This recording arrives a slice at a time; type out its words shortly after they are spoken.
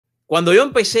Cuando yo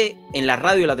empecé en la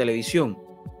radio y la televisión,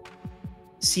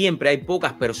 siempre hay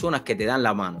pocas personas que te dan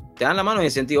la mano. Te dan la mano en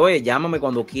el sentido, oye, llámame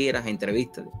cuando quieras,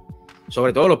 entrevístate.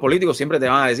 Sobre todo los políticos siempre te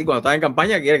van a decir, cuando estás en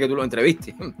campaña, quiere que tú lo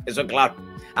entrevistes. Eso es claro.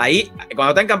 Ahí, cuando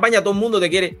estás en campaña, todo el mundo te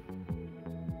quiere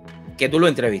que tú lo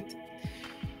entrevistes.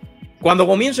 Cuando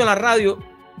comienzo en la radio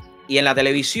y en la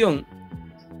televisión,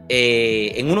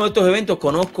 en uno de estos eventos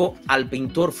conozco al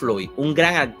pintor Floyd, un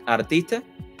gran artista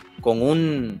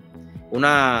con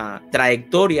una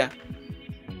trayectoria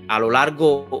a lo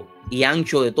largo y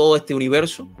ancho de todo este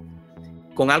universo,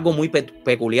 con algo muy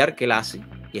peculiar que él hace,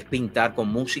 y es pintar con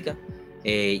música,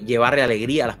 llevarle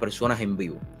alegría a las personas en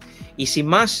vivo. Y sin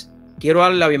más, quiero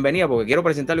darle la bienvenida porque quiero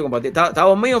presentarle y compartir. ¿Estás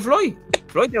dormido, Floyd?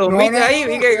 Floyd, ¿te dormiste ahí?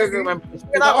 Vi que me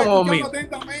estaba escuchando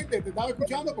atentamente, te estaba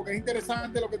escuchando porque es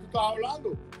interesante lo que tú estás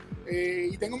hablando.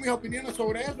 Y tengo mis opiniones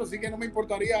sobre eso, así que no me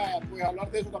importaría pues,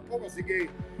 hablar de eso tampoco. Así que,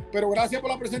 pero gracias por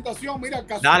la presentación. Mira,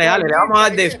 dale, le vamos a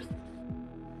dar de eso.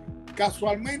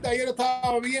 Casualmente ayer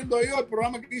estaba viendo yo el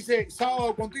programa que hice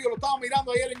Sábado Contigo, lo estaba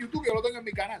mirando ayer en YouTube, yo lo tengo en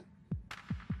mi canal.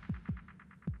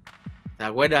 ¿Te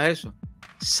acuerdas de eso?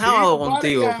 Sábado sí,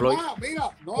 Contigo, además, Floyd. Mira,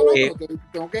 pero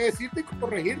tengo que decirte y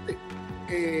corregirte.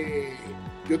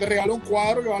 Yo te regalé un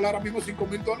cuadro que vale ahora mismo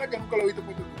 $5,000 que nunca lo he visto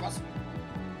puesto en tu casa.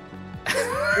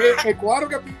 El cuadro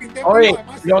que pinté. Oye,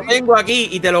 además, lo tengo aquí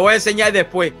y te lo voy a enseñar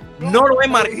después. No lo he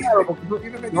marcado.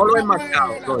 No lo he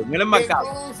marcado. No lo he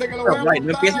marcado. No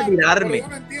empieces a mirarme. Yo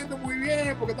no entiendo muy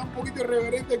bien porque está un poquito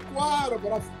irreverente el cuadro,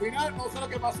 pero al final no sé lo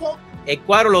que pasó. El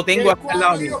cuadro lo tengo aquí al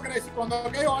lado mío. Cuando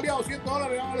aquello valía $200,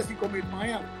 le vale $5,000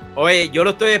 mañana. Oye, yo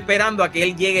lo estoy esperando a que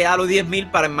él llegue a los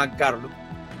 10,000 para enmarcarlo.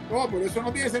 No, pero eso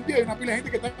no tiene sentido. Hay una pila de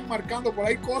gente que está marcando por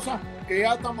ahí cosas que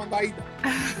ya están mandaditas.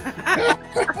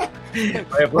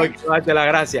 Oye, Floyd, quiero darte las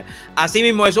gracias. Así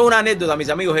mismo, eso es una anécdota, mis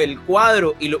amigos. El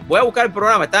cuadro, y voy a buscar el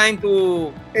programa, está en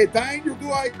tu... Está en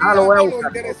YouTube ahí. Lo voy a buscar. Lo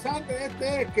interesante de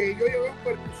este es que yo llevé un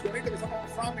percusionista que se llama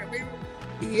Sam, mi amigo,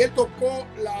 y él tocó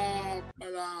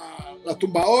la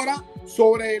tumbadora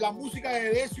sobre la música de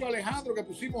Decio Alejandro que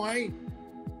pusimos ahí.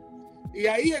 Y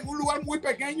ahí en un lugar muy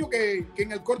pequeño que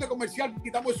en el corte comercial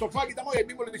quitamos el sofá, quitamos y ahí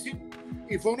mismo lo hicimos.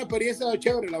 Y fue una experiencia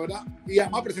chévere, la verdad. Y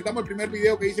además presentamos el primer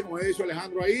video que hice con Edison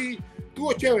Alejandro ahí.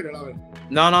 Estuvo chévere, la verdad.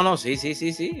 No, sí.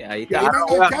 Ahí está.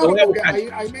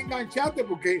 Ahí me enganchaste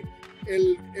porque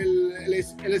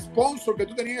el sponsor que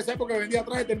tú tenías en esa época que vendía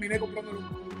traje, terminé comprándole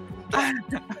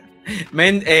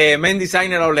Men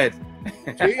Designer Outlet.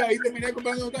 Sí, ahí terminé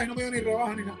comprando un traje y no me dio ni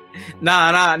rebaja ni nada.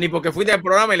 Nada, ni porque fuiste al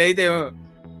programa y le diste...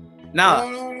 Nada.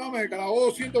 No, me clavó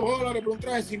 $200 por un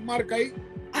traje sin marca ahí.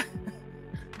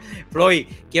 Floyd,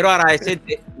 quiero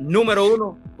agradecerte, número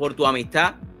uno, por tu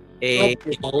amistad.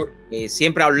 Por favor.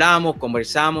 Siempre hablamos,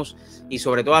 conversamos y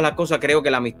sobre todas las cosas creo que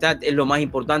la amistad es lo más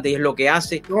importante y es lo que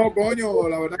hace. No, coño,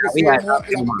 la verdad que sí. La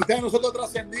amistad de nosotros ha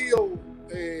trascendido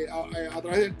a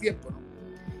través del tiempo, ¿no?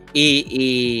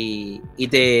 Y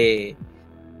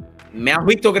me has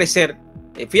visto crecer.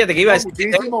 Fíjate que iba a decir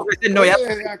muchísimo.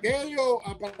 Desde aquello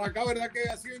para acá, verdad que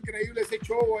ha sido increíble ese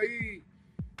show ahí,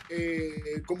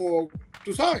 como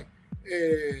tú sabes,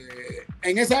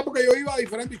 en esa época yo iba a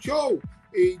diferentes shows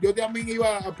y yo también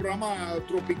iba al programa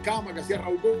Tropicama que hacía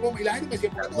Raúl Gómez y la gente me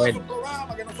decía, ¿por qué todos esos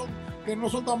programas que no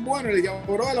son tan buenos? Y le decía,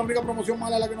 bro, es la única promoción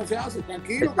mala la que no se hace,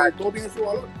 tranquilo, que todo tiene su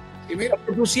valor. Y mira,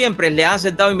 tú siempre le has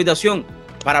aceptado invitación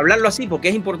para hablarlo así, porque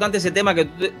es importante ese tema que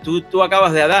tú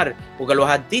acabas de dar, porque los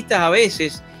artistas a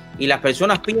veces y las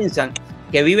personas piensan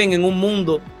que viven en un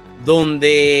mundo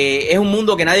donde es un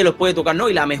mundo que nadie los puede tocar, no,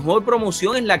 y la mejor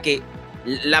promoción es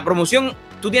la promoción,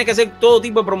 tú tienes que hacer todo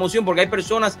tipo de promoción porque hay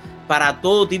personas para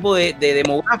todo tipo de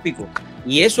demográfico,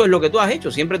 y eso es lo que tú has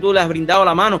hecho, siempre tú le has brindado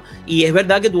la mano, y es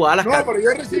verdad que tú das las No, pero yo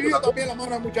he recibido también la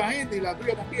mano de mucha gente, y la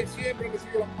tuya también, siempre he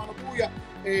recibido la mano tuya.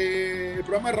 El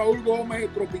programa de Raúl Gómez,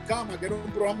 Tropicama, que era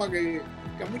un programa que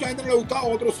a mucha gente no le gustaba, a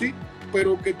otros sí,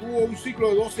 pero que tuvo un ciclo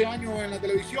de 12 años en la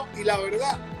televisión, y la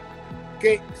verdad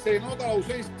que se nota la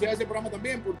ausencia de ese programa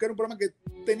también, porque era un programa que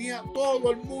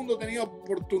todo el mundo tenía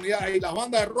oportunidades, y las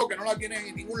bandas de rock que no la tienen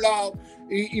en ningún lado,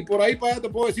 y por ahí para allá te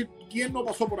puedo decir quién no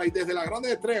pasó por ahí, desde las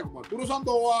grandes estrellas como Arturo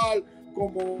Sandoval,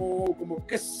 como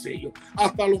qué sé yo,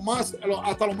 hasta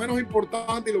lo menos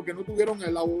importante y los que no tuvieron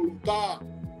la voluntad.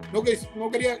 No es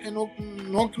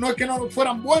que no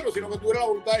fueran buenos, sino que tuvieran la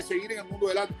voluntad de seguir en el mundo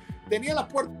del arte. Tenía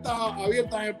las puertas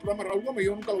abiertas en el programa de Raúl Gómez y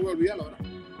yo nunca lo voy a olvidar, la verdad.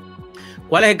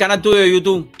 ¿Cuál es el canal tuyo de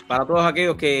YouTube? Para todos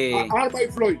aquellos que... Art by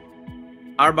Floyd.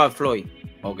 Art by Floyd.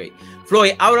 Ok.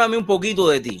 Floyd, háblame un poquito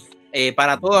de ti.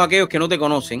 Para todos aquellos que no te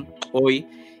conocen hoy,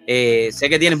 sé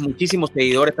que tienes muchísimos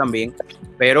seguidores también,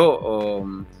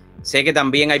 pero... sé que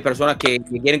también hay personas que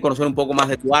quieren conocer un poco más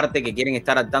de tu arte, que quieren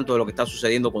estar al tanto de lo que está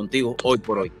sucediendo contigo hoy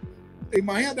por hoy.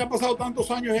 imagínate, han pasado tantos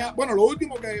años ya. Bueno, lo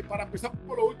último que, para empezar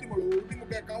por lo último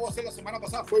que acabo de hacer la semana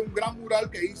pasada fue un gran mural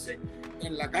que hice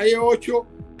en la calle 8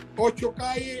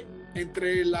 calles,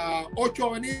 entre la 8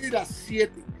 avenida y las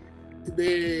 7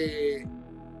 de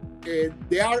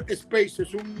Art Space.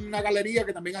 Es una galería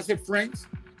que también hace Friends.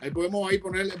 Ahí podemos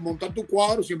montar tu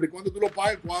cuadro, siempre y cuando tú lo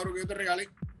pagues, el cuadro que yo te regalé.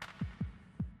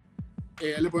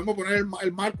 Le podemos poner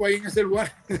el marco ahí en ese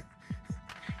lugar.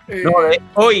 No,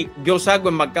 hoy yo salgo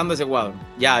enmarcando ese cuadro.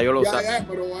 Ya, yo lo saco.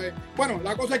 Pero, bueno,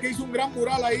 la cosa es que hice un gran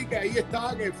mural ahí, que ahí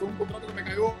está, que fue un contrato que me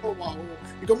cayó bajo.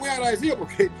 Y estoy muy agradecido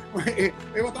porque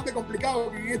es bastante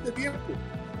complicado que en este tiempo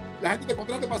la gente te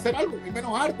contrate para hacer algo, y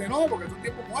menos arte, ¿no? Porque es un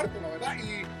tiempo muerto, la verdad.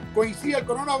 Y coincide el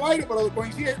coronavirus, pero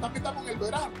coincide también estamos en el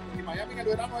verano. Y Miami en el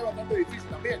verano es bastante difícil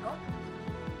también, ¿no?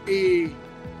 Y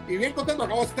bien contento,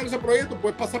 acabo de hacer ese proyecto,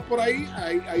 puedes pasar por ahí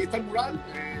está el mural,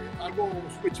 algo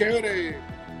súper chévere.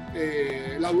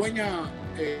 La dueña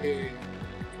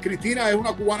Cristina es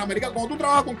una cubana americana. Cuando tú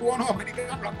trabajas con cubanos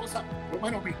americanos, la cosa, por lo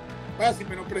menos a mí,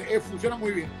 funciona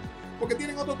muy bien, porque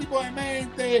tienen otro tipo de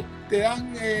mente, te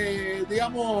dan,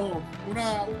 digamos,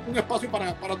 un espacio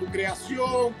para tu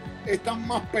creación, están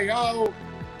más pegados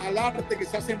al arte que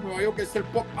se hace en Nueva York, que es el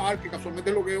pop art, que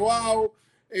casualmente es lo que yo hago.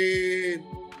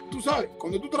 Tú sabes,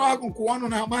 cuando tú trabajas con cubanos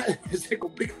nada más se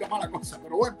complica más la cosa,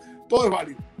 pero bueno, todo es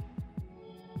válido.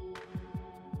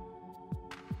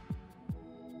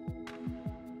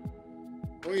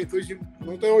 Oye,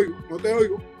 no te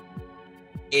oigo.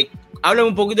 Háblame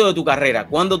un poquito de tu carrera.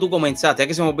 ¿Cuándo tú comenzaste? Es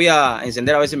que se me olvida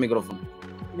encender a veces el micrófono.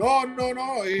 No.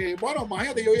 Bueno,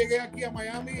 imagínate, yo llegué aquí a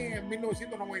Miami en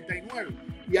 1999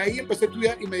 y ahí empecé a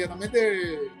estudiar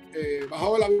inmediatamente,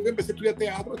 bajado del avión, empecé a estudiar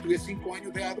teatro, estudié 5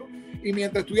 años teatro, y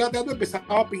mientras estudiaba teatro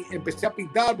empecé a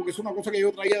pintar, porque es una cosa que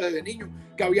yo traía desde niño,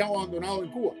 que habíamos abandonado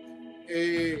en Cuba.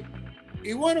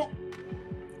 Y bueno,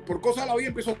 por cosas de la vida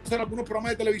empezó a hacer algunos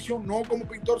programas de televisión, no como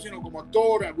pintor, sino como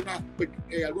actor,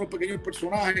 algunos pequeños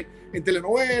personajes en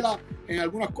telenovelas, en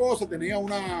algunas cosas. Tenía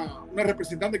una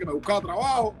representante que me buscaba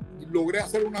trabajo. Logré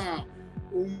hacer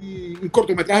un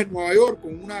cortometraje en Nueva York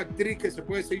con una actriz que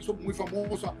se hizo muy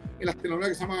famosa en las telenovelas,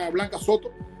 que se llama Blanca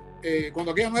Soto.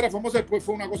 Cuando aquella no era famosa, después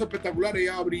fue una cosa espectacular.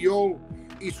 Ella brilló,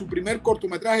 y su primer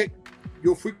cortometraje,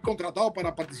 yo fui contratado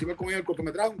para participar con ella en el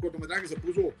cortometraje, un cortometraje que se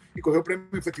puso y cogió premios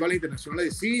en festivales internacionales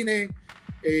de cine.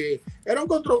 Era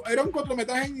un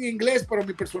cortometraje en inglés, pero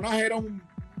mi personaje era un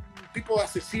tipo de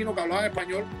asesino que hablaba en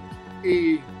español.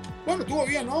 Y bueno, estuvo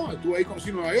bien, ¿no? Estuve ahí,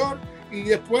 conocí Nueva York, y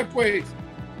después, pues,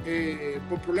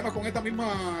 por problemas con esta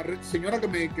misma señora que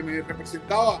me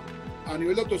representaba a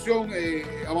nivel de actuación,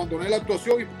 abandoné la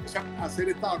actuación y empecé a hacer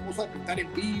esta cosa de pintar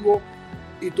en vivo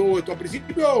y todo esto. Al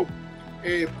principio,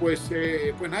 pues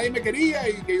nadie me quería,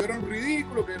 y que yo era un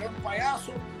ridículo, que era un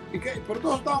payaso, pero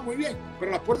todo estaba muy bien,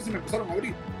 pero las puertas se me empezaron a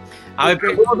abrir. A ver,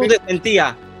 pero ¿cómo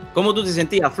tú te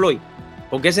sentías, Floyd?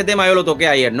 Porque ese tema yo lo toqué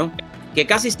ayer, ¿no? Que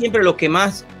casi siempre los que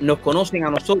más nos conocen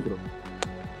a nosotros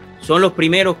son los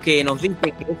primeros que nos dicen que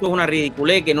esto es una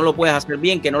ridiculez, que no lo puedes hacer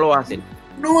bien, que no lo vas a hacer.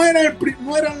 No eran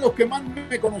los que más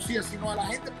me conocían, sino a la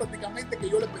gente prácticamente que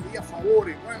yo le pedía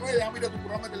favores. Bueno, déjame ir a tu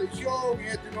programa de televisión y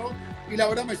esto y no. Y la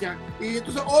verdad me decían. Y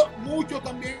entonces muchos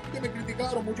también que me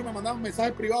criticaron, muchos me mandaban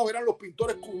mensajes privados, eran los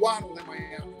pintores cubanos de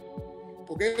Miami.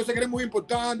 Porque ellos se creen muy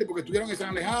importantes, porque estuvieron en San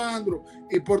Alejandro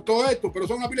y por todo esto, pero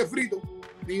son una pila de fritos.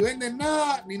 Ni venden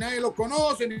nada, ni nadie los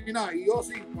conoce, ni nada. Y yo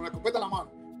sí, con la escopeta en la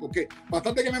mano. Porque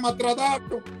bastante que me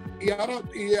maltrataron, y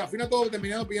al final todos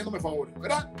terminaron pidiéndome favores,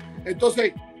 ¿verdad?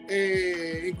 Entonces,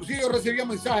 inclusive yo recibía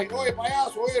mensajes: oye,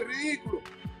 payaso, oye, ridículo,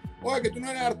 oye, que tú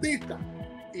no eres artista.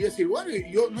 Y decir, bueno,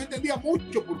 yo no entendía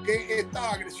mucho por qué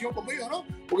esta agresión conmigo, ¿no?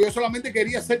 Porque yo solamente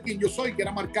quería ser quien yo soy, que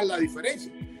era marcar la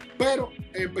diferencia. Pero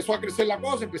empezó a crecer la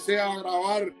cosa, empecé a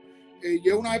grabar.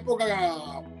 Llegó una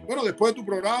época, bueno, después de tu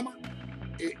programa,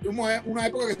 una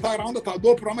época que estaba grabando hasta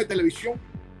 2 programas de televisión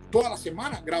toda la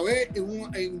semana. Grabé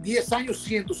en 10 años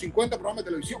 150 programas de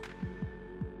televisión.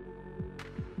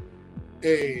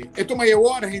 Esto me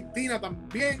llevó a Argentina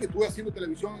también. Estuve haciendo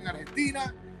televisión en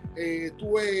Argentina.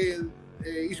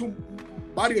 Hice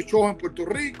varios shows en Puerto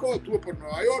Rico. Estuve por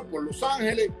Nueva York, por Los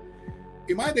Ángeles.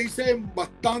 Y más, hice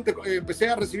bastante. Empecé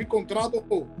a recibir contratos.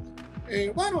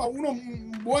 Bueno, algunos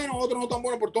buenos, otros no tan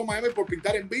buenos, por todo Miami, por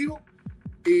pintar en vivo.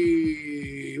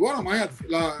 Y bueno, imagínate,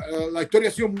 la historia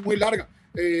ha sido muy larga.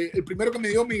 El primero que me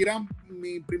dio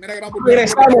mi primera gran oportunidad.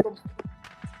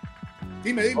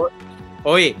 Dime.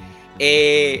 Oye,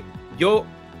 yo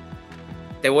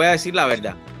te voy a decir la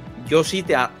verdad. Yo sí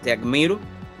te admiro,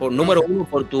 número uno,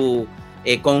 por tu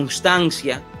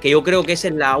constancia, que yo creo que esa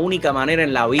es la única manera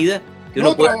en la vida que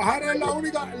uno puede. Trabajar es la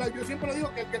única. Yo siempre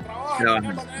digo que el que trabaja va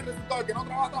a tener resultados, el que no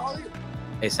trabaja está jodido.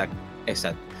 Exacto.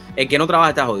 Exacto. El que no trabaja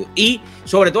está jodido. Y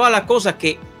sobre todas las cosas,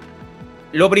 que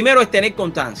lo primero es tener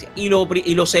constancia. Y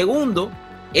lo segundo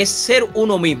es ser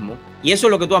uno mismo. Y eso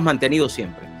es lo que tú has mantenido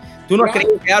siempre. Tú no has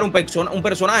querido crear un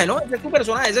personaje, no, ese es tu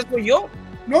personaje, ese soy yo.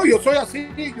 No, yo soy así.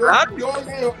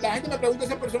 La gente me pregunta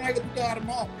ese personaje que tú te has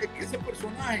armado. Es que ese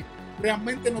personaje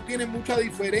realmente no tiene mucha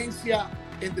diferencia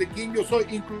entre quién yo soy.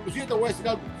 Inclusive te voy a decir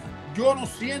algo. Yo no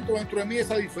siento dentro de mí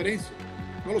esa diferencia.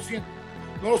 No lo siento.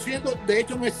 No lo siento. De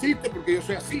hecho, no existe porque yo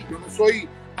soy así. Yo no soy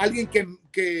alguien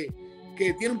que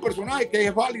tiene un personaje que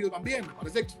es válido también. Me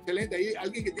parece excelente. Hay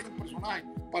alguien que tiene un personaje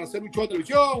para hacer un show de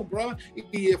televisión, un programa,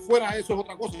 y de fuera eso es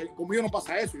otra cosa. Conmigo no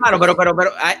pasa eso. Claro,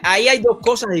 pero ahí hay dos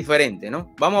cosas diferentes,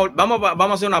 ¿no? Vamos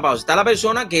a hacer una pausa. Está la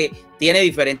persona que tiene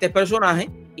diferentes personajes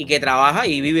y que trabaja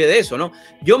y vive de eso, ¿no?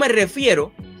 Yo me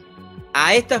refiero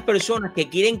a estas personas que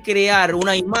quieren crear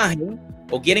una imagen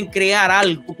o quieren crear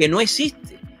algo que no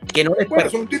existe, que no es. Bueno,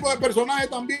 son un tipo de personaje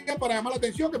también para llamar la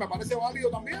atención, que me parece válido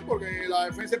también, porque la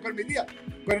defensa es permitida,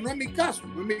 pero no es mi caso,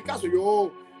 no es mi caso.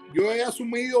 Yo he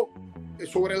asumido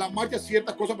sobre la marcha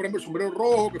ciertas cosas, por ejemplo, el sombrero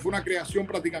rojo, que fue una creación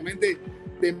prácticamente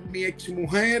de mi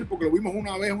exmujer, porque lo vimos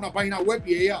una vez en una página web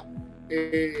y ella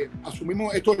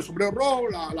asumimos esto del sombrero rojo,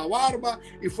 la barba,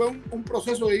 y fue un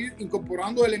proceso de ir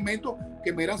incorporando elementos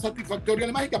que me eran satisfactorios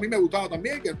además y que a mí me gustaba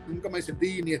también, que nunca me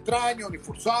sentí ni extraño, ni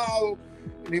forzado,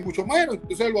 ni mucho menos.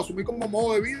 Entonces lo asumí como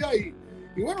modo de vida y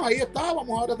bueno, ahí está,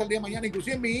 vamos ahora hasta el día de mañana.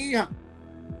 Inclusive mi hija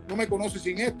no me conoce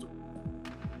sin esto,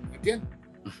 ¿me entiendes?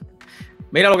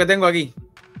 Mira lo que tengo aquí.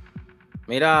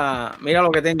 Mira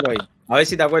lo que tengo ahí. A ver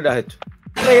si te acuerdas de esto.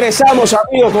 Regresamos,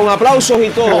 amigos, con aplausos y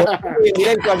todo. En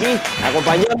directo aquí,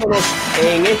 acompañándonos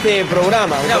en este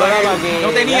programa. Un programa que no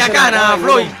tenía cana,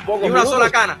 Floyd, ni una sola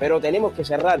cana. Pero tenemos que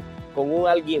cerrar con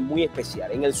alguien muy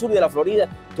especial. En el sur de la Florida,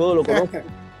 todos lo conocen.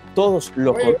 Todos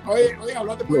lo conocen. Oye,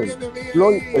 hablaste muy bien de mí.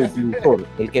 Floyd, el pintor,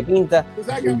 el que pinta. Tú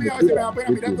sabes que a mí a veces me da pena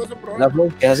mirar todos esos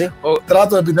programas. ¿Es así?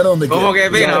 Trato de pintar donde quiera. ¿Cómo que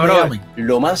pena, bro?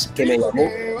 Lo más que me llamó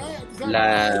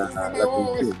la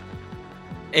pintura.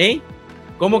 ¿Eh?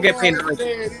 ¿Cómo que pena?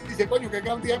 Dice, coño, qué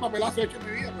cantidad de papelazo he hecho en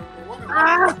mi vida. Pero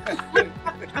bueno.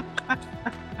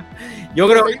 Yo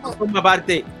creo que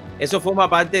eso forma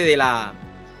parte de la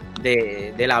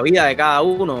vida de cada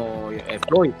uno,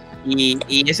 Floyd.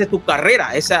 Y esa es tu carrera.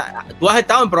 Tú has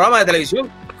estado en programas de televisión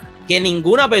que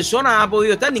ninguna persona ha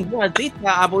podido estar, ningún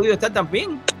artista ha podido estar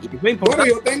también. Y es muy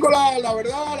importante. Bueno, yo tengo la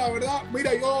verdad.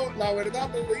 Mira, yo la verdad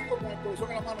te lo digo con el corazón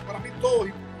en la mano. Para mí todo,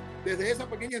 desde esa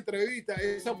pequeña entrevista,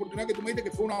 esa oportunidad que tú me diste, que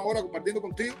fue una hora compartiendo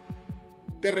contigo,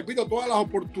 te repito, todas las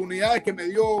oportunidades que me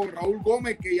dio Raúl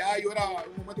Gómez, que ya yo era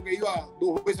un momento que iba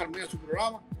 2 veces al mes a su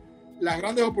programa, las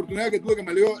grandes oportunidades que tuve que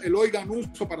me dio Eloy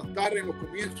Ganuso para estar en los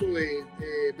comienzos de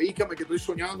Veícame que estoy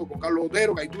soñando con Carlos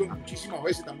Otero, que ahí tuve muchísimas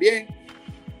veces también.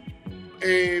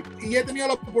 Y he tenido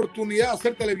la oportunidad de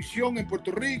hacer televisión en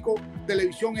Puerto Rico,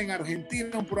 televisión en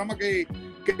Argentina, un programa que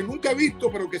nunca he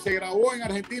visto, pero que se grabó en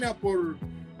Argentina por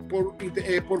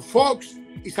Fox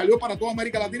y salió para toda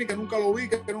América Latina y que nunca lo vi,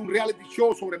 que era un reality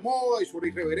show sobre moda y sobre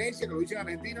irreverencia, que lo hice en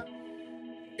Argentina.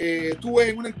 Estuve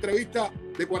en una entrevista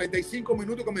de 45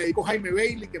 minutos que me dedicó Jaime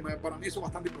Bailey, que para mí eso es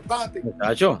bastante importante.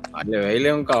 Muchacho, Jaime Bailey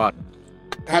es un caballo.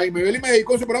 Jaime Bailey me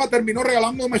dedicó su programa, terminó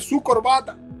regalándome su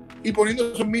corbata y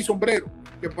poniéndose mi sombrero,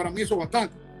 que para mí eso es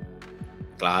bastante.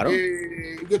 Claro.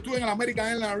 Yo estuve en el American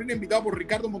Airlines Arena invitado por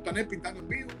Ricardo Montaner pintando en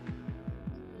vivo.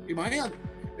 Imagínate.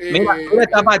 Mira,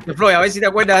 esta parte, Floyd, a ver si te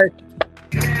acuerdas de esto.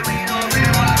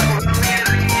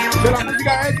 De la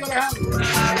música de Ezio Alejandro.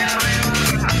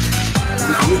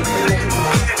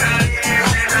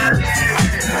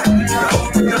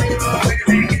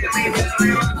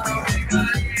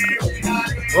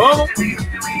 ¿Cómo?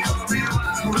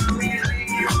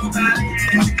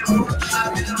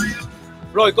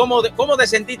 Floyd, ¿cómo te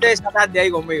sentiste esa tarde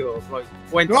ahí conmigo, Floyd?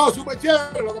 Cuéntame. No, súper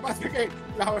chévere. Lo que pasa es que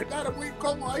la verdad era muy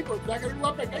incómodo ahí, porque era un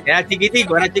lugar pequeño. Era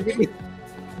chiquitico.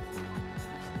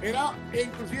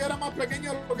 Inclusive era más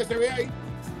pequeño de lo que se ve ahí.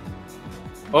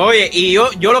 Oye, y yo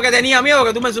lo que tenía miedo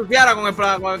que tú me ensuciaras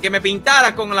que me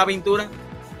pintaras con la pintura.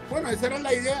 Bueno, esa era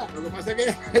la idea. Lo que pasa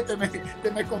es que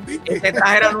te me escondiste. Ese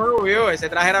traje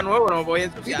era nuevo, no me voy a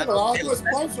ensuciar. Sí, te lo daba tu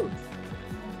sponsor.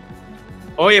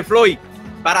 Oye, Floyd,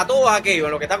 para todos aquellos,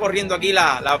 en lo que está corriendo aquí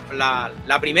la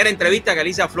primera entrevista que le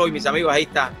hice a Floyd, mis amigos, ahí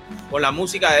está, con la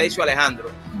música de Ezio Alejandro,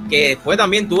 que después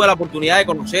también tuve la oportunidad de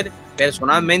conocer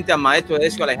personalmente al maestro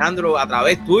Ezio Alejandro a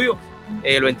través tuyo,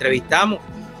 lo entrevistamos.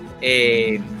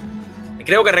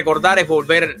 Creo que recordar es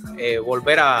volver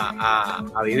a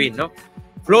vivir, ¿no?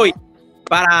 Floyd,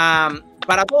 para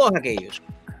todos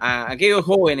aquellos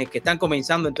jóvenes que están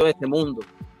comenzando en todo este mundo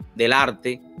del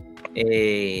arte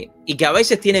y que a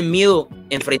veces tienen miedo a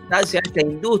enfrentarse a esta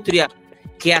industria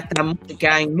que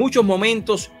en muchos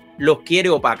momentos los quiere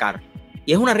opacar.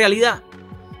 Y es una realidad.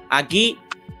 Aquí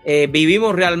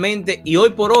vivimos realmente, y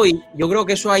hoy por hoy yo creo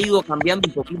que eso ha ido cambiando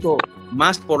un poquito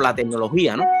más por la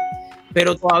tecnología, ¿no?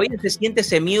 Pero todavía se siente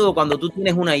ese miedo cuando tú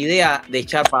tienes una idea de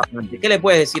echar para adelante. ¿Qué le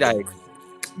puedes decir a él?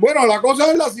 Bueno, la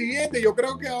cosa es la siguiente. Yo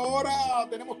creo que ahora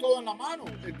tenemos todo en la mano.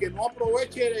 El que no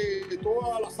aproveche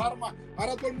todas las armas.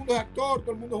 Ahora todo el mundo es actor,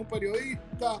 todo el mundo es un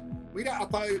periodista. Mira,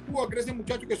 hasta de Cuba crecen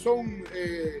muchachos que son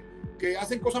que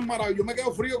hacen cosas maravillosas. Yo me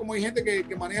quedo frío como hay gente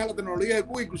que maneja la tecnología de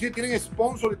Cuba, inclusive tienen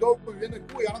sponsors y todo viviendo en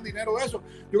Cuba y ganan dinero de eso.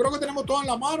 Yo creo que tenemos todo en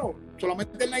la mano,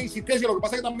 solamente en la insistencia. Lo que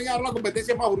pasa es que también ahora la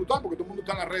competencia es más brutal porque todo el mundo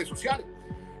está en las redes sociales.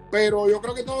 Pero yo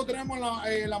creo que todo lo tenemos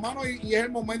en la mano y es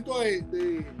el momento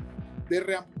de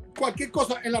cualquier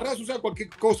cosa en las redes sociales, cualquier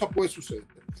cosa puede suceder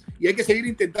y hay que seguir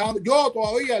intentando. Yo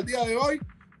todavía al día de hoy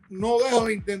no dejo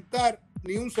de intentar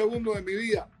ni un segundo de mi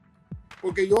vida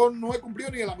porque yo no he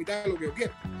cumplido ni de la mitad de lo que yo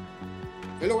quiero.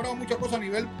 He logrado muchas cosas a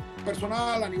nivel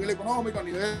personal, a nivel económico, a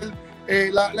nivel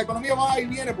la economía va y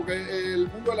viene porque el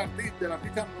mundo del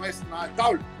artista no es nada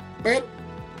estable, pero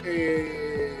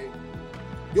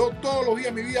yo todos los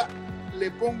días de mi vida le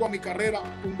pongo a mi carrera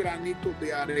un granito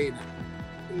de arena.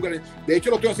 De hecho,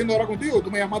 lo estoy haciendo ahora contigo. Tú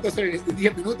me llamaste hace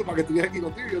 10 minutos para que estuviera aquí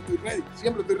contigo. Yo estoy ready.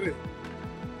 Siempre estoy ready.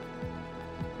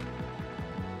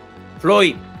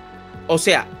 Floyd, o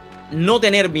sea, no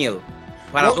tener miedo.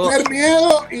 No tener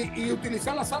miedo y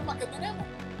utilizar las armas que tenemos.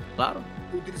 Claro.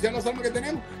 Utilizar las armas que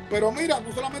tenemos. Pero mira,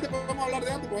 no solamente podemos hablar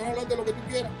de arte, podemos hablar de lo que tú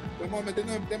quieras. Podemos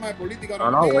meternos en temas de política.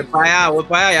 No, voy para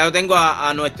allá. Ya yo tengo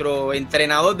a nuestro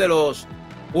entrenador de los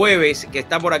jueves, que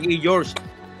está por aquí, George.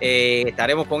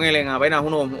 Estaremos con él en apenas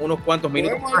unos cuantos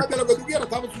minutos. Podemos hablar de lo que tú quieras.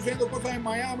 Están sucediendo cosas en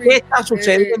Miami. ¿Qué está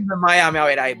sucediendo en Miami? A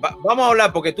ver, ahí, vamos a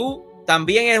hablar, porque tú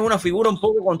también eres una figura un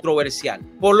poco controversial.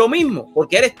 Por lo mismo,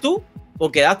 porque eres tú,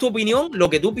 porque das tu opinión, lo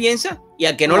que tú piensas, y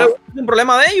al que no le gusta un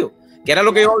problema de ello, que era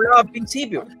lo que yo hablaba al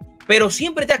principio. Pero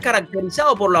siempre te has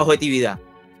caracterizado por la objetividad.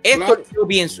 Esto es lo que yo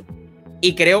pienso,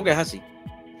 y creo que es así.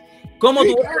 ¿Cómo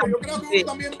tú? Claro, yo creo que uno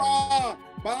también va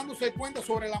dándose cuenta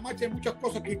sobre la marcha de muchas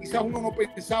cosas que quizás uno no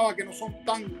pensaba que no son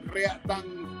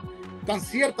tan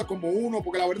ciertas como uno,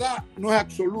 porque la verdad no es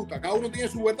absoluta. Cada uno tiene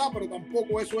su verdad, pero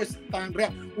tampoco eso es tan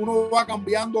real. Uno va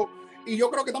cambiando y yo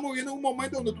creo que estamos viviendo un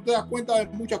momento donde tú te das cuenta de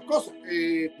muchas cosas.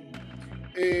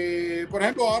 Por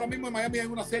ejemplo, ahora mismo en Miami hay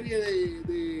una serie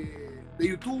de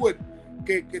youtubers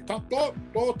que están todos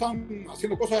están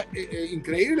haciendo cosas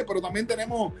increíbles, pero también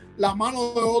tenemos la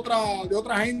mano de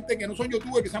otra gente que no son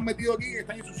youtubers, que se han metido aquí y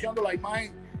están ensuciando la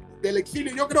imagen del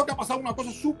exilio. Yo creo que ha pasado una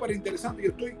cosa súper interesante y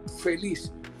yo estoy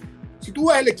feliz. Si tú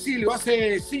ves el exilio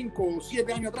hace 5 o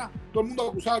 7 años atrás, todo el mundo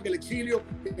acusaba que el exilio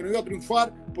que no iba a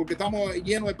triunfar porque estamos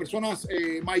llenos de personas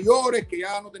mayores que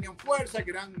ya no tenían fuerza,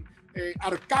 que eran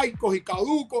arcaicos y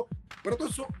caducos, pero todo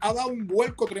eso ha dado un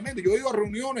vuelco tremendo. Yo he ido a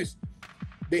reuniones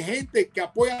de gente que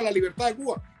apoya la libertad de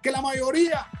Cuba, que la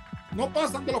mayoría no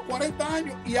pasan de los 40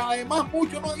 años y además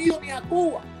muchos no han ido ni a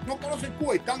Cuba, no conocen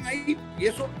Cuba, están ahí y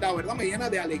eso la verdad me llena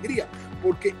de alegría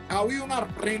porque ha habido una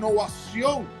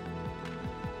renovación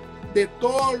de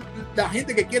toda la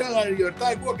gente que quiere la libertad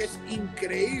de Cuba, que es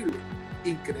increíble,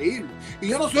 increíble. Y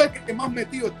yo no soy el que más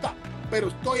metido está, pero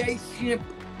estoy ahí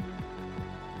siempre.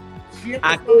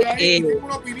 Siempre estoy ahí y tengo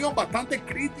una opinión bastante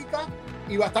crítica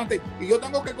y yo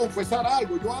tengo que confesar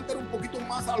algo. Yo antes era un poquito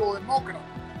más a los demócratas,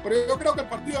 pero yo creo que el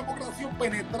Partido Demócrata ha sido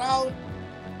penetrado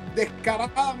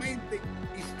descaradamente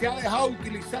y se ha dejado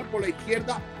utilizar por la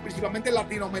izquierda, principalmente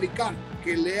latinoamericana,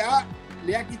 que le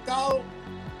ha quitado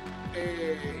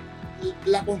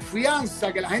la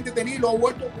confianza que la gente tenía y lo ha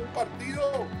vuelto un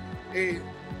partido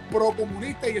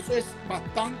procomunista, y eso es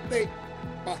bastante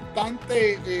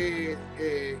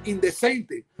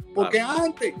indecente, porque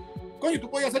antes, coño,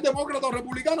 tú podías ser demócrata o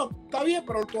republicano, está bien,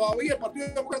 pero todavía el Partido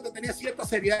Demócrata tenía cierta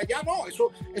seriedad. Ya no,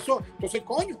 eso, entonces,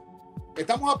 coño,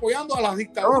 estamos apoyando a las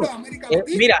dictaduras de América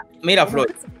Latina. Mira,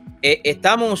 Floyd,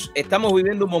 estamos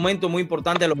viviendo un momento muy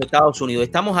importante en los Estados Unidos.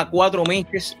 Estamos a 4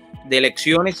 meses de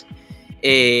elecciones,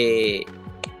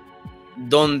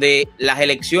 donde las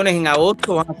elecciones en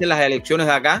agosto van a ser las elecciones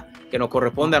de acá, que nos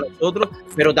corresponde a nosotros,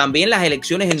 pero también las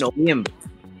elecciones en noviembre,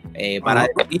 para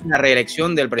definir la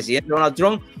reelección del presidente Donald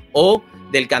Trump o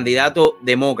del candidato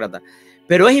demócrata.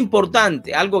 Pero es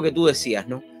importante, algo que tú decías,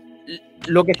 ¿no?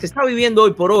 Lo que se está viviendo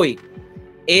hoy por hoy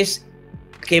es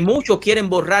que muchos quieren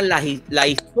borrar la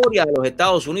historia de los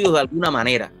Estados Unidos de alguna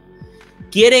manera.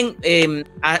 Quieren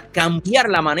cambiar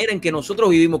la manera en que nosotros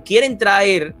vivimos. Quieren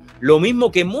traer lo mismo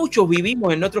que muchos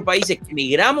vivimos en nuestros países, que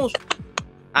migramos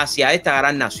hacia esta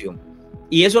gran nación.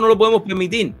 Y eso no lo podemos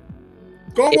permitir.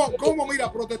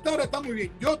 Mira, protestar está muy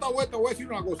bien. Yo te voy a decir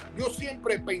una cosa. Yo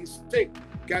siempre pensé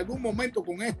que algún momento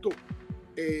con esto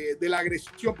de la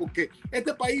agresión, porque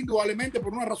este país, indudablemente,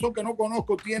 por una razón que no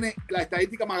conozco, tiene la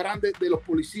estadística más grande de los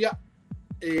policías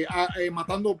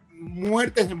matando,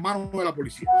 muertes en manos de la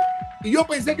policía. Y yo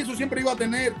pensé que eso siempre iba a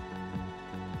tener,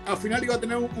 al final iba a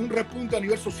tener un repunte a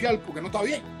nivel social, porque no está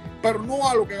bien, pero no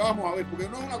a lo que vamos a ver, porque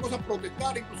no es una cosa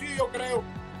protestar. Inclusive yo creo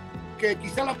que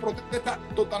quizás la protesta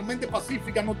totalmente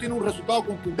pacífica no tiene un resultado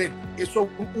contundente. Eso es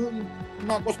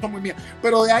una cosa muy mía.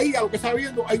 Pero de ahí a lo que está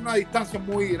viendo hay una distancia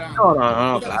muy grande.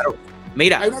 No, claro.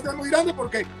 Mira. Hay una distancia muy grande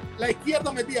porque la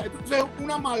izquierda metía. Entonces es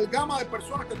una amalgama de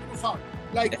personas que tú no sabes.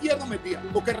 La izquierda metía.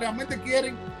 Los que realmente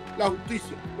quieren la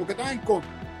justicia. Los que están en contra.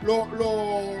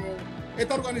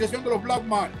 Esta organización de los Black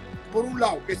Mar, por un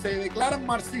lado, que se declaran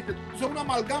marxistas. Entonces es una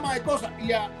amalgama de cosas.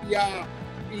 Y al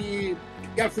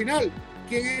final,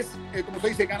 ¿quién es, como se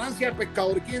dice, ganancia del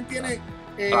pescador? ¿Quién tiene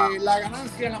la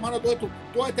ganancia en la mano de todo esto?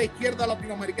 Toda esta izquierda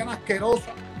latinoamericana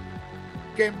asquerosa.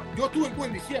 Que yo estuve en Cuba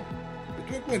en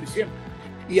diciembre.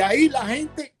 Y ahí la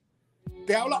gente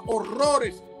te habla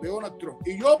horrores de Donald Trump.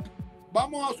 Y yo,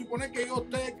 vamos a suponer que yo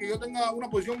tenga una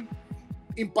posición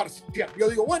imparcial. Yo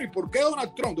digo, bueno, ¿y por qué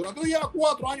Donald Trump? Donald Trump lleva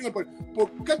 4 años en el poder.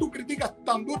 ¿Por qué tú criticas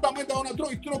tan duramente a Donald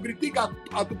Trump y tú no criticas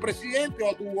a tu presidente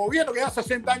o a tu gobierno que lleva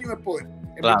 60 años en el poder?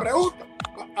 Claro. Me pregunta.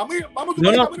 A mí, vamos a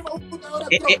suponer que a mí me gusta Donald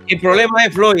Trump. El problema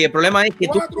es, Floyd, el problema es que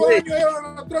 4 años lleva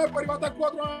Donald Trump, pero va a estar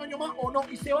 4 años más o no,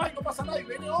 y se va y no pasa nada y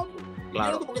viene otro.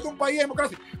 Claro. Porque es un país de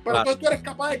democracia. Pero claro, entonces tú eres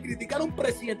capaz de criticar a un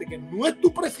presidente que no es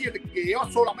tu presidente, que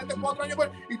lleva solamente 4 años,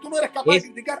 y tú no eres capaz de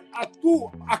criticar a tus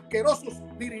asquerosos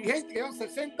dirigentes que llevan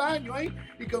 60 años ahí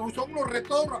y que son unos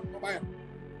retornos. No, vaya.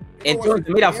 Entonces,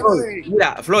 mira,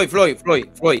 Floyd,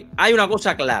 hay una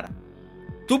cosa clara.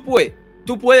 Tú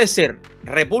puedes ser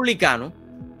republicano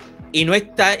y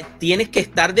tienes que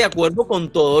estar de acuerdo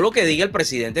con todo lo que diga el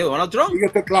presidente Donald Trump. Sí,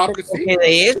 claro que sí. Porque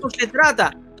de eso se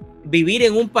trata, vivir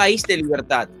en un país de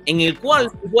libertad, en el cual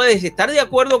tú puedes estar de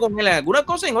acuerdo con él en algunas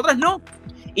cosas, en otras no.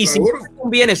 Y seguro, si no te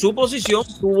conviene su posición,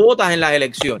 tú votas en las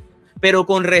elecciones, pero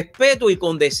con respeto y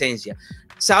con decencia.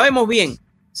 Sabemos bien,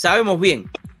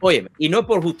 oye, y no es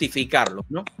por justificarlo,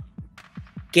 ¿no?,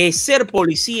 que ser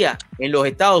policía en los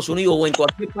Estados Unidos o en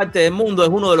cualquier parte del mundo es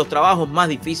uno de los trabajos más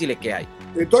difíciles que hay.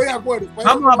 Estoy de acuerdo.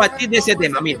 Vamos a partir de ese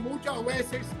tema. Mira. Muchas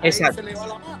veces exacto, se le va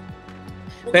la mano.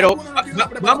 Porque pero algunos no tienen la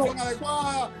preparación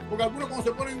adecuada, porque algunos cuando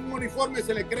se ponen un uniforme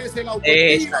se le crece la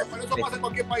autoestima, pero eso pasa en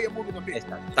cualquier país del mundo también.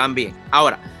 También.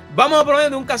 Ahora, vamos a poner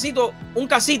de un casito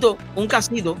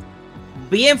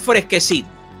bien fresquecito,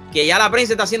 que ya la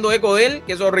prensa está haciendo eco de él,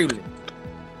 que es horrible.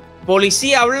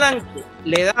 Policía blanco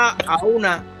le da a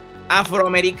una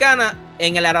afroamericana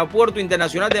en el aeropuerto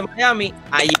internacional de Miami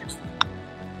ayer.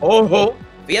 Ojo,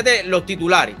 fíjate los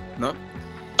titulares, ¿no?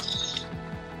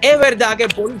 Es verdad que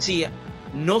el policía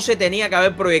no se tenía que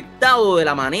haber proyectado de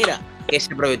la manera que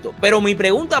se proyectó. Pero mi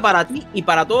pregunta para ti y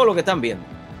para todos los que están viendo: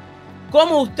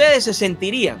 ¿cómo ustedes se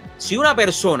sentirían si una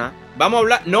persona,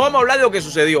 no vamos a hablar de lo que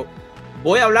sucedió,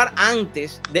 voy a hablar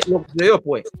antes de lo que sucedió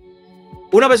después?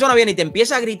 Una persona viene y te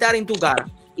empieza a gritar en tu cara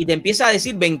y te empieza a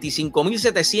decir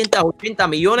 25.780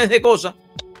 millones de cosas.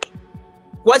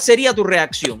 ¿Cuál sería tu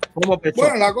reacción como persona?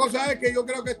 Bueno, la cosa es que yo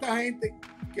creo que esta gente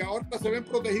que ahora se ven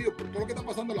protegidos por todo lo que está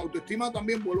pasando, la autoestima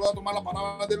también, vuelvo a tomar la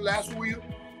palabra de les ha subido,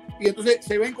 y entonces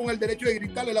se ven con el derecho de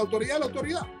gritarle la autoridad.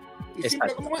 Y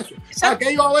simple como eso. O sea, que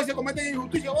ellos a veces cometen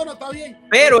injusticia, bueno, está bien.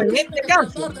 Pero en este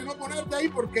caso, de no ponerte ahí,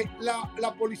 porque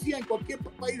la policía en cualquier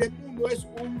país del mundo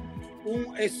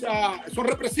son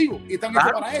represivos y están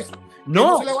hechos para eso. No. Que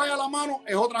no se le vaya la mano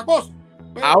es otra cosa.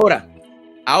 Pero,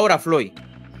 ahora, Floyd,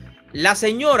 la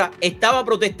señora estaba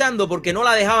protestando porque no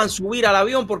la dejaban subir al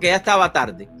avión porque ya estaba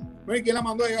tarde. ¿Quién la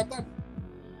mandó a llegar tarde?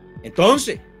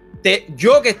 Entonces,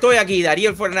 yo que estoy aquí,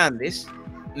 Dariel Fernández,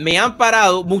 me han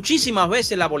parado muchísimas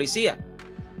veces la policía.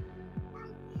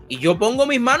 Y yo pongo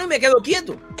mis manos y me quedo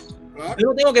quieto. Claro. Yo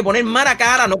no tengo que poner mala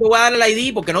cara, no te voy a dar el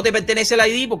ID porque no te pertenece el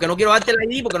ID, porque no quiero darte el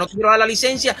ID, porque no te quiero dar la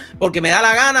licencia, porque me da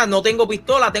la gana, no tengo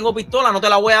pistola, no te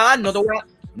la voy a dar, no te voy a...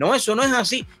 No, eso no es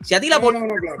así. Si a ti la policía...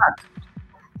 No, claro.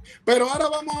 Pero ahora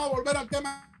vamos a volver al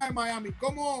tema de Miami.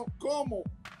 ¿Cómo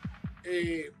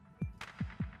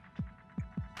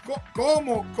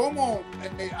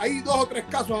hay 2 o 3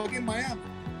 casos aquí en Miami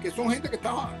que son gente que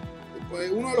estaba, pues,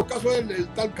 uno de los casos es el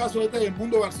tal caso del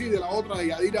Mundo García y de la otra de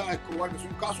Yadira Escobar, que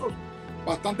son casos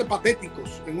bastante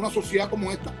patéticos en una sociedad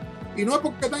como esta. Y no es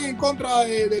porque están en contra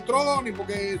de Trump ni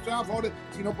porque estén a favor,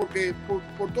 sino porque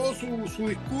por todo su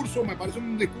discurso, me parece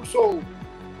un discurso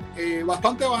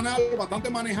bastante banal,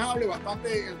 bastante manejable,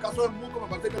 en el caso del Mundo me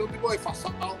parece que es un tipo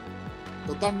desfasado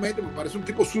totalmente, me parece un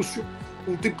tipo sucio,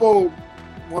 un tipo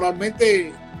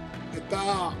moralmente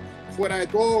está fuera de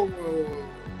todo.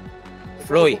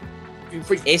 Floyd,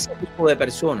 ese tipo de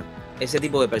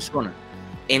personas,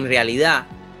 en realidad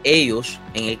ellos,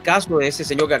 en el caso de ese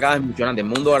señor que acabas de mencionar, de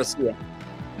Mundo García,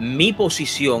 mi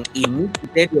posición y mi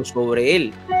criterio sobre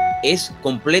él es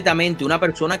completamente una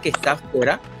persona que está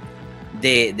fuera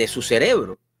de su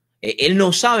cerebro. Él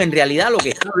no sabe en realidad lo que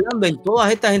está hablando en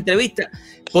todas estas entrevistas,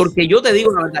 porque yo te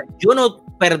digo la verdad, yo no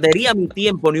perdería mi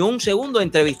tiempo ni un segundo de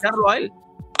entrevistarlo a él.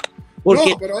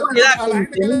 Porque no, pero no le da a la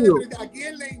gente que contenido. ¿A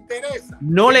quién le interesa?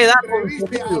 No le da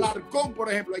contenido. A Alarcón,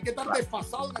 por ejemplo, hay que estar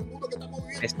desfasado en el mundo que estamos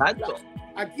viviendo. Exacto.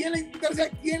 ¿A quién le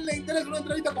interesa una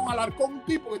entrevista con Alarcón? Un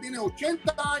tipo que tiene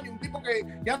 80 años, un tipo que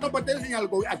ya no pertenece al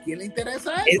gobierno. ¿A quién le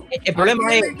interesa eso? El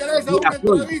problema es, le interesa una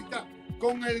entrevista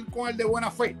con el de buena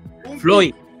fe?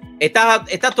 Floyd,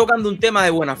 estás tocando un tema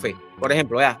de buena fe. Por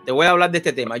ejemplo, te voy a hablar de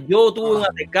este tema. Yo tuve un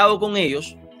altercado con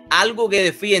ellos, algo que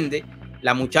defiende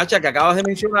la muchacha que acabas de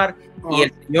mencionar y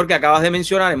el señor que acabas de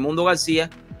mencionar, el Mundo García,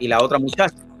 y la otra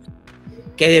muchacha,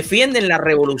 que defienden la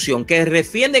revolución, que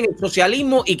defienden el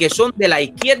socialismo y que son de la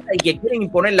izquierda y que quieren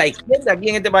imponer la izquierda aquí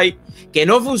en este país, que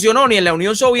no funcionó ni en la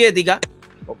Unión Soviética,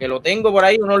 porque lo tengo por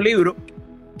ahí en unos libros,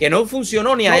 que no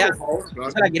funcionó ni allá, no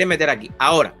se la quieren meter aquí.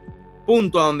 Ahora,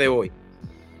 punto a donde voy.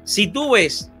 Si tú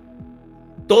ves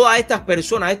todas estas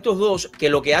personas, estos dos, que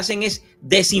lo que hacen es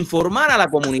desinformar a la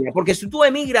comunidad, porque si tú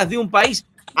emigras de un país,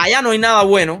 allá no hay nada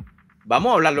bueno,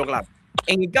 vamos a hablarlo claro.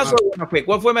 En el caso de Buena Fe,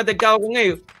 ¿cuál fue mi altercado con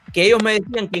ellos? Que ellos me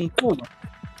decían que en Cuba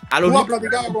a los ¿Tú has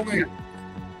platicado con ellos?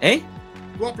 ¿Eh?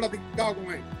 ¿Tú has platicado con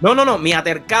ellos? No, mi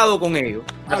altercado con ellos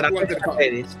a través de las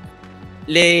redes,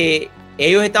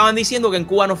 ellos estaban diciendo que en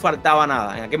Cuba no faltaba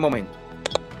nada en aquel momento,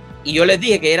 y yo les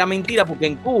dije que era mentira, porque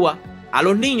en Cuba a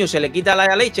los niños se les quita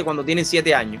la leche cuando tienen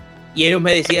 7 años, y ellos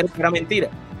me decían que era mentira,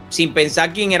 sin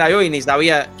pensar quién era yo y ni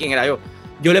sabía quién era yo.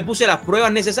 Yo le puse las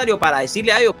pruebas necesarias para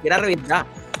decirle a ellos que era verdad,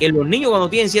 que los niños cuando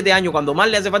tienen 7 años, cuando más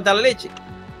le hace falta la leche,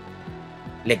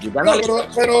 le quitan la leche.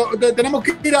 Pero tenemos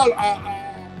que ir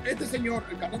a este señor,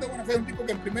 el cantante de Buena Fe, es un tipo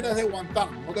que en primera es de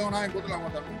Guantánamo, no tengo nada en contra de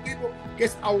Guantánamo, un tipo que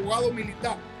es abogado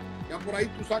militar. Ya por ahí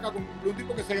tú sacas con un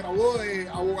tipo que se graduó de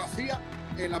abogacía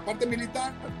en la parte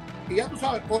militar, y ya tú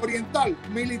sabes, oriental,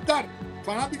 militar,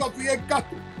 fanático de Fidel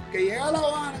Castro, que llega a La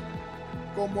Habana,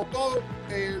 como todo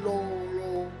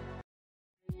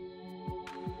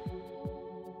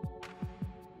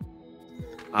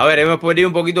A ver, hemos perdido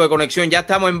un poquito de conexión. Ya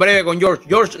estamos en breve con George.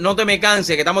 George, no te me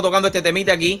canses, que estamos tocando este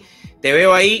temita aquí. Te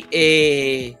veo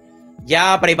ahí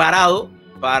ya preparado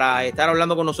para estar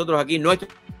hablando con nosotros aquí.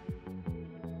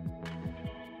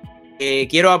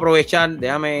 Quiero aprovechar,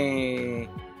 déjame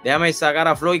sacar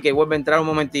a Floyd, que vuelve a entrar un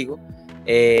momentico.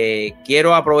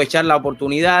 Quiero aprovechar la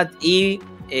oportunidad y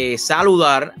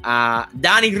saludar a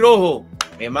Dani Rojo,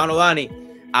 mi hermano Dani.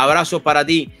 Abrazos para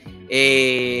ti.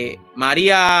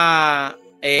 María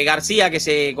García, que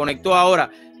se conectó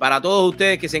ahora, para todos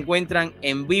ustedes que se encuentran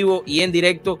en vivo y en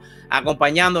directo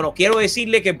acompañándonos. Quiero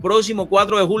decirles que el próximo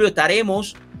 4 de julio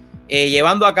estaremos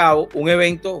llevando a cabo un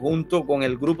evento junto con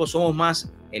el grupo Somos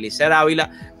Más, Eliezer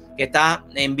Ávila, que está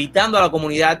invitando a la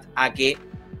comunidad a que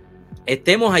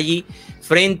estemos allí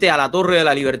frente a la Torre de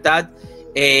la Libertad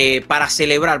para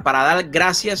celebrar, para dar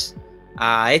gracias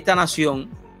a esta nación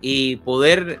y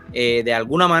poder de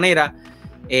alguna manera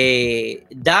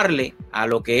darle a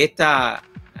lo que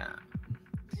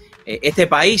este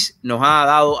país nos ha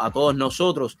dado a todos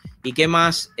nosotros. Y qué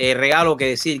más regalo que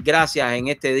decir gracias en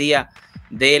este día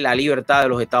de la libertad de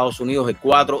los Estados Unidos, el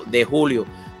 4 de julio,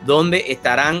 donde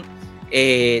estarán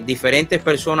diferentes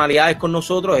personalidades con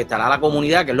nosotros, estará la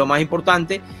comunidad, que es lo más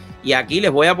importante. Y aquí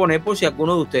les voy a poner, por si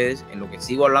alguno de ustedes, en lo que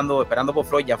sigo hablando, esperando por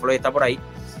Floyd, ya Floyd está por ahí,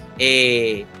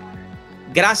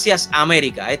 Gracias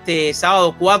América, este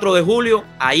sábado 4 de julio,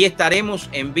 ahí estaremos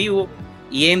en vivo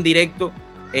y en directo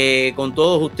con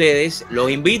todos ustedes.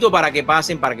 Los invito para que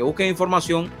pasen, para que busquen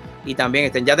información y también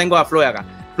estén. Ya tengo a Floyd acá.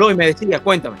 Floyd, me decías,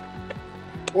 cuéntame.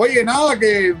 Oye, nada,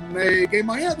 que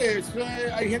imagínate,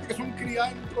 hay gente que son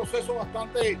criadas en un proceso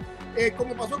bastante,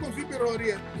 como pasó con Silvio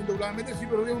Rodríguez. Indudablemente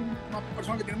Silvio Rodríguez es una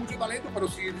persona que tiene mucho talento, pero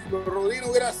si Silvio Rodríguez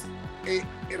no hubiera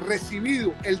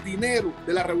recibido el dinero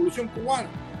de la Revolución Cubana,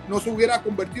 no se hubiera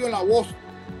convertido en la voz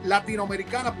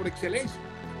latinoamericana por excelencia.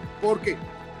 Porque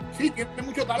sí, tiene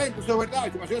mucho talento, eso es verdad,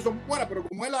 las canciones son buenas, pero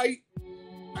como él hay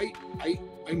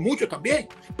muchos también.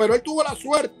 Pero él tuvo la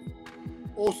suerte,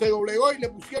 o se doblegó y le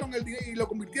pusieron el dinero y lo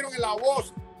convirtieron en la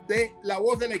voz de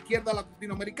la izquierda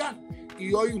latinoamericana.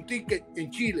 Y hoy un ticket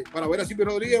en Chile para ver a Silvio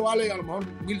Rodríguez vale a lo mejor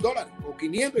 $1,000 o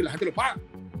 500 y la gente lo paga.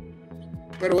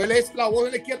 Pero él es la voz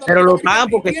de la izquierda. Pero lo pagan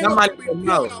porque están mal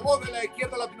informados. La voz de la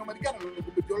izquierda latinoamericana, lo que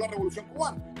convirtió en la Revolución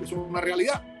Cubana. Eso es una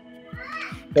realidad.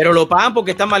 Pero lo pagan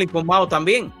porque están mal informados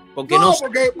también. Porque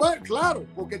porque, bueno, claro,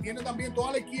 porque tiene también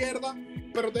toda la izquierda.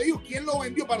 Pero te digo, ¿quién lo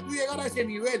vendió para tú llegar a ese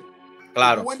nivel?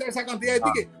 Claro. Tú vendes esa cantidad de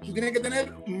tickets, tú tienes que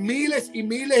tener miles y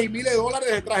miles y miles de dólares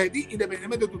detrás de ti,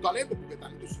 independientemente de tu talento, porque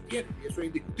talento sí tienes, y eso es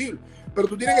indiscutible. Pero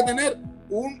tú tienes que tener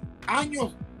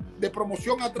años de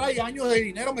promoción atrás y años de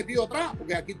dinero metido atrás,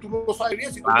 porque aquí tú no lo sabes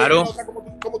bien. Si tú claro. Atrás,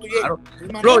 ¿cómo tú llegas?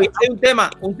 Claro. Floyd, hay un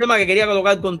tema que quería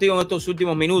tocar contigo en estos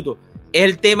últimos minutos. Es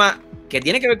el tema que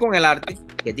tiene que ver con el arte,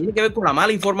 que tiene que ver con la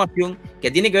mala información, que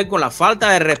tiene que ver con la falta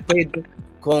de respeto,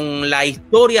 con la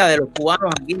historia de los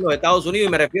cubanos aquí en los Estados Unidos,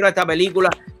 y me refiero a esta película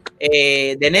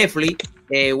de Netflix,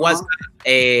 WhatsApp.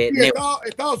 He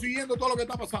estado siguiendo todo lo que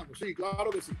está pasando, sí,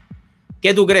 claro que sí.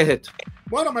 ¿Qué tú crees de esto?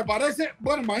 Bueno, me parece,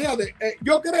 bueno, imagínate,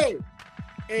 yo creo,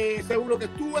 seguro que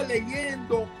estuve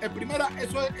leyendo,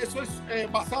 eso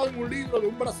es basado en un libro de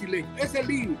un brasileño. Ese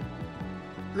libro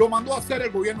lo mandó a hacer el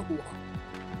gobierno cubano.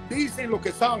 Dicen los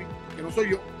que saben, que no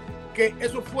soy yo, que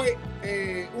eso fue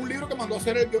un libro que mandó a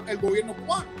hacer el gobierno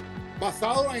cubano,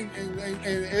 basado en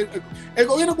el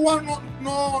gobierno cubano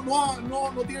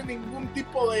no tiene ningún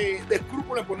tipo de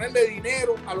escrúpulo en ponerle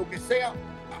dinero a lo que sea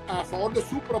a favor de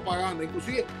su propaganda.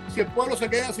 Inclusive si el pueblo se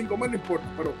queda sin comer no importa,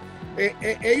 pero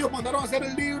ellos mandaron a hacer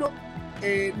el libro.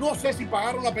 No sé si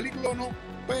pagaron la película o no,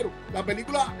 pero la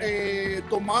película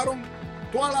tomaron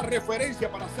toda la referencia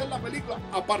para hacer la película,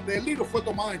 aparte del libro, fue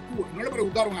tomada en Cuba. No le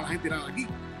preguntaron a la gente nada aquí.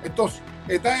 Entonces,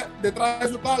 detrás de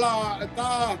eso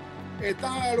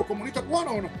está los comunistas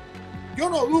cubanos o no. Yo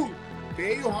no dudo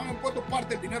que ellos han puesto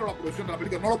parte del dinero a la producción de la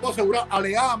película. No lo puedo asegurar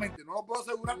alegadamente, no lo puedo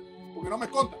asegurar porque no me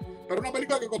consta. Pero una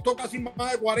película que costó casi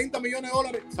más de 40 millones de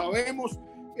dólares, sabemos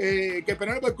que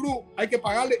Penélope Cruz hay que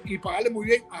pagarle, y pagarle muy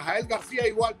bien, a Jael García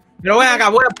igual. Pero ven acá,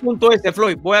 voy al punto ese,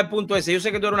 Floyd, voy al punto ese. Yo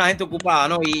sé que tú eres una gente ocupada,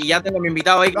 ¿no? Y ya tengo a mi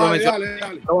invitado ahí. Dale.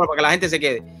 Pero bueno, para que la gente se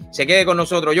quede con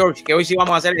nosotros, George, que hoy sí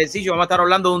vamos a hacer ejercicio, vamos a estar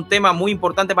hablando de un tema muy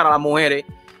importante para las mujeres.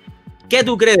 ¿Qué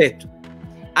tú crees de esto?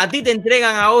 A ti te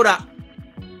entregan ahora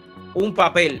un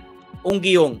papel, un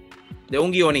guión de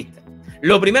un guionista.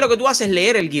 Lo primero que tú haces es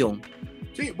leer el guión.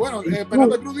 Sí, bueno,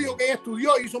 Penélope Cruz dijo que ella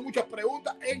estudió y hizo muchas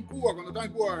preguntas en Cuba, cuando estaba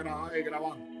en Cuba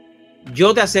grabando.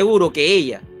 Yo te aseguro que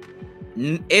ella,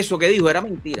 eso que dijo era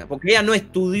mentira, porque ella no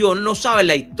estudió, no sabe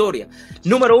la historia.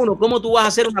 Número uno, ¿cómo tú vas a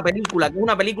hacer una película que es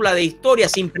una película de historia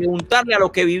sin preguntarle a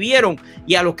los que vivieron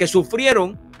y a los que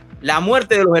sufrieron la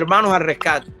muerte de los hermanos al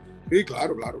rescate? Sí,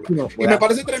 claro. No, y me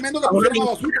parece tremendo que pusieron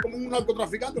a basura como un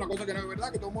narcotraficante, una cosa que no es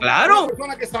verdad, que todo el mundo, claro. Una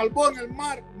persona que salvó en el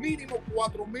mar mínimo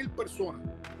 4,000 personas.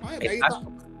 Ay, ahí está.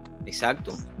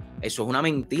 Exacto. Eso es una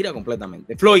mentira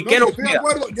completamente. Floyd, ¿qué yo estoy de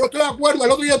acuerdo.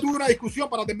 El otro día tuve una discusión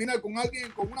para terminar con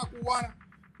alguien, con una cubana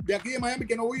de aquí de Miami,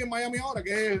 que no vive en Miami ahora,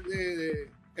 que es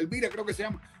Elvira, creo que se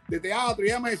llama, de teatro, y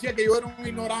ella me decía que yo era un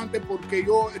ignorante porque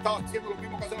yo estaba haciendo lo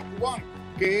mismo que hacen los cubanos,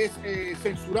 que es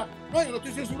censurar. No, yo no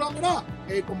estoy censurando nada.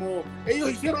 Como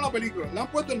ellos hicieron la película, la han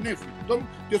puesto en Netflix. Entonces,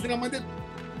 yo solamente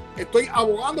estoy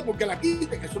abogando porque la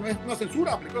quiten. Eso no es una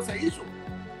censura, la película se hizo.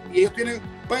 Y ellos tienen,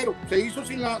 pero se hizo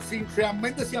sin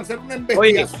hacer una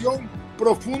investigación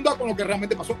profunda con lo que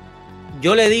realmente pasó.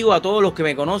 Yo le digo a todos los que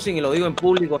me conocen, y lo digo en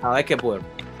público cada vez que puedo,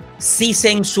 si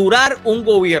censurar un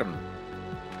gobierno,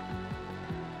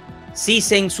 sin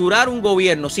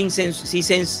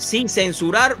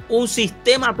censurar un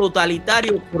sistema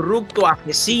totalitario, corrupto,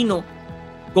 asesino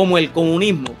como el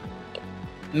comunismo,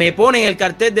 me ponen el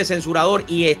cartel de censurador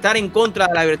y estar en contra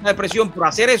de la libertad de expresión por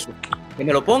hacer eso, que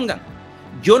me lo pongan.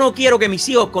 Yo no quiero que mis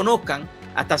hijos conozcan,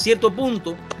 hasta cierto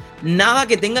punto, nada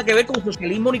que tenga que ver con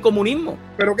socialismo ni comunismo.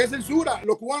 ¿Pero qué censura?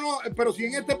 Los cubanos, pero si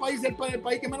en este país es el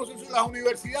país que menos censura, las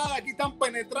universidades aquí están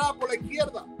penetradas por la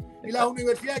izquierda. Y las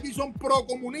universidades aquí son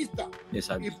procomunistas.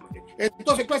 Exacto.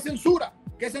 Entonces, ¿qué censura?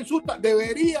 ¿Qué censura?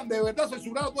 Deberían de verdad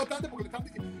censurar a toda esta gente, porque le están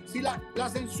diciendo, si la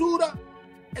censura,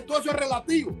 todo eso es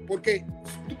relativo, porque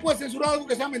tú puedes censurar algo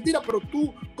que sea mentira, pero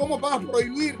tú, ¿cómo vas a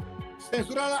prohibir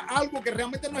censurar algo que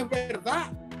realmente no es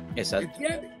verdad? Exacto.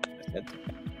 ¿Entiendes?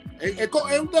 Exacto.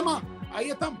 Es un tema,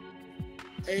 ahí estamos.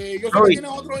 Yo sé que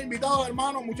tienes otros invitados,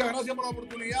 hermano. Muchas gracias por la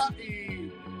oportunidad.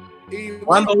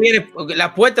 Cuando vienes,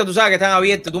 las puertas tú sabes que están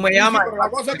abiertas, tú me llamas. Sí, pero la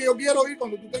cosa es que yo quiero ir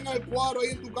cuando tú tengas el cuadro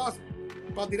ahí en tu casa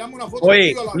para tirarme una foto.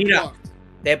 Oye, mira,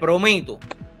 te prometo,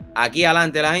 aquí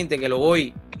adelante la gente, que lo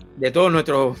voy, de todos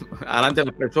nuestros, adelante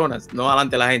las personas, no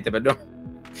adelante la gente, perdón.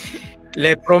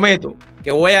 Les prometo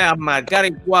que voy a marcar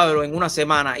el cuadro en una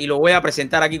semana y lo voy a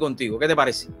presentar aquí contigo. ¿Qué te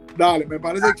parece? Dale, me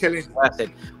parece excelente.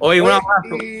 Oye, un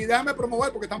abrazo. Y déjame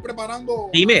promover porque están preparando.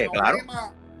 Dime, claro.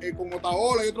 Con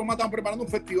Otaola y otros más están preparando un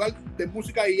festival de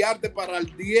música y arte para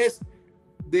el 10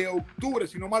 de octubre,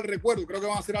 si no mal recuerdo. Creo que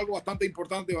van a hacer algo bastante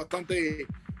importante, bastante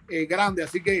grande.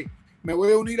 Así que me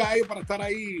voy a unir a ellos para estar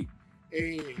ahí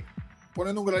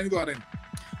poniendo un granito de arena.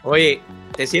 Oye,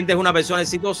 ¿te sientes una persona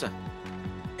exitosa?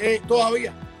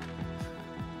 Todavía.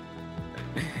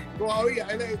 Tú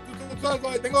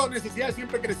sabes, tengo necesidades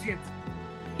siempre crecientes.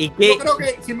 ¿Y qué? Yo creo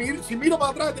que si miro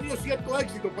para atrás he tenido cierto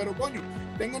éxito, pero coño,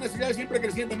 tengo necesidades siempre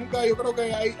crecientes. Nunca, yo creo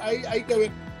que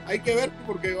hay que ver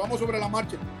porque vamos sobre la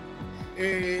marcha.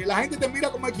 La gente te mira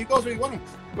como exitoso y bueno,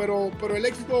 pero el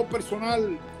éxito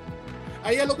personal.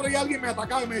 Ahí el otro día alguien me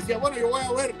atacaba y me decía, bueno, yo voy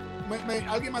a ver.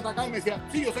 Alguien me atacaba y me decía,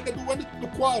 sí, yo sé que tú vendes tus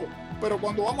cuadros, pero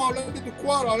cuando vamos a hablar de tus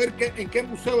cuadros, a ver en qué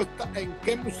museo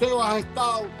has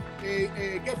estado,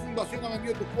 qué fundación ha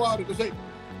vendido tus cuadros. Entonces,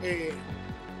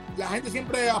 la gente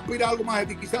siempre aspira a algo más de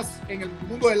ti. Quizás en el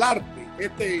mundo del arte,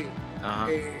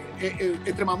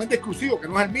 extremadamente exclusivo, que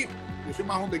no es el mío, yo soy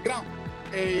más underground.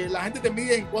 La gente te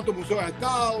mide en cuántos museos has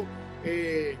estado,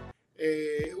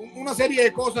 una serie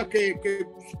de cosas que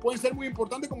pueden ser muy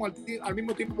importantes como al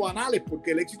mismo tiempo banales,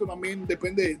 porque el éxito también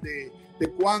depende de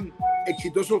cuán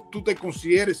exitoso tú te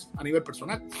consideres a nivel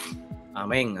personal.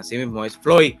 Amén, así mismo es.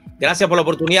 Floyd, gracias por la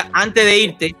oportunidad. Antes de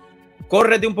irte,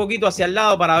 córrete un poquito hacia el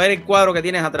lado para ver el cuadro que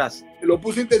tienes atrás. Lo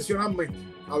puse intencionalmente.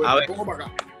 A ver. Pongo para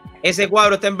acá. ¿Ese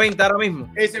cuadro está en venta ahora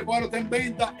mismo? Ese cuadro está en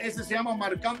venta. Ese se llama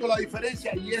Marcando la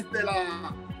Diferencia y es de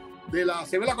la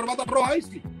 ¿se ve la corbata roja ahí?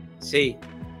 Sí. Sí.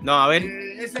 No, a ver.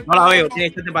 No cuadro, la veo.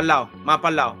 Tiene que estar para el lado. Más para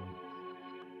el lado.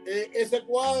 Ese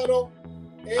cuadro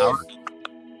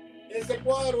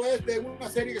es de una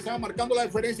serie que se llama Marcando la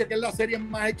Diferencia, que es la serie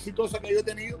más exitosa que yo he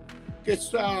tenido, que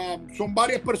son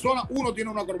varias personas, uno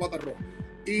tiene una corbata roja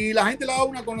y la gente le da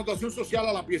una connotación social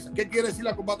a la pieza. ¿Qué quiere decir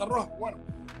la corbata roja? Bueno,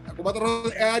 la corbata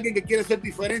roja es alguien que quiere ser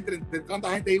diferente entre tanta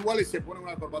gente igual y se pone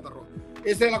una corbata roja.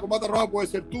 Esa es la corbata roja, puede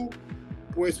ser tú,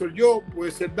 puede ser yo,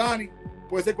 puede ser Dani,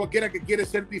 puede ser cualquiera que quiere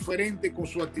ser diferente con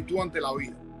su actitud ante la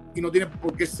vida y no tiene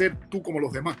por qué ser tú como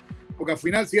los demás, porque al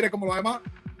final si eres como los demás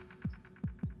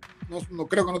no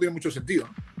creo que no tiene mucho sentido,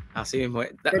 ¿no? Así mismo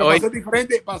es. Pero para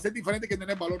ser diferente hay que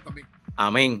tener valor también.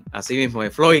 Amén, así mismo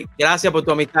es. Floyd, gracias por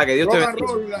tu amistad, que Dios te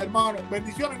bendiga. Hermano,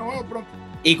 bendiciones, nos vemos pronto.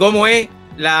 ¿Y cómo es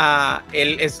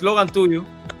el eslogan tuyo?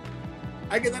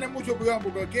 Hay que tener mucho cuidado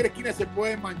porque cualquier esquina se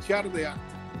puede manchar de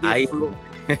ahí. Floyd.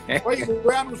 Oye,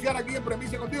 voy a anunciar aquí en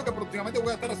Premisa Contigo que próximamente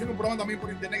voy a estar haciendo un programa también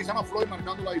por internet que se llama Floyd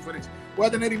Marcando la Diferencia. Voy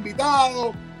a tener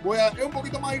invitados, es un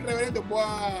poquito más irreverente,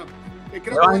 creo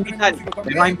que voy a tener músicos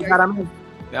también. ¿Me vas a invitar a mí?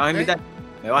 ¿Me vas a invitar?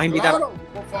 ¿Me vas a invitar? Claro,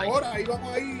 por favor, ahí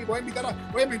vamos ahí, voy a invitar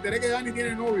Oye, me enteré que Dani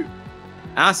tiene novio.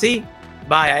 Ah, sí.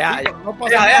 Vaya, ya. No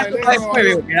pasa nada.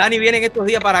 Que Dani viene en estos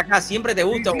días para acá, siempre te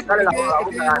gusta buscarle la boca. Él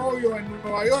tiene novio en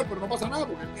Nueva York, pero no pasa nada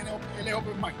porque él es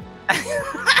open mind.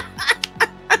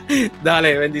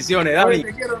 Dale, bendiciones, Dani. Oye,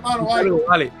 te quiero, hermano.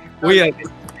 Vale. Cuídate.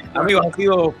 Amigos, ha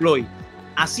sido Floyd.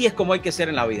 Así es como hay que ser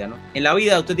en la vida, ¿no? En la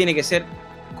vida usted tiene que ser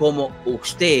como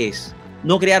usted es,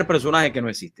 no crear personajes que no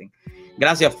existen.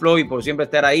 Gracias, Floyd, por siempre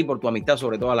estar ahí, por tu amistad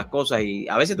sobre todas las cosas y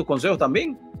a veces tus consejos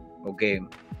también, porque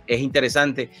es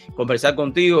interesante conversar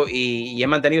contigo y he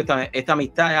mantenido esta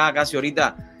amistad ya casi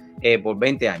ahorita por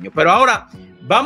 20 años. Pero ahora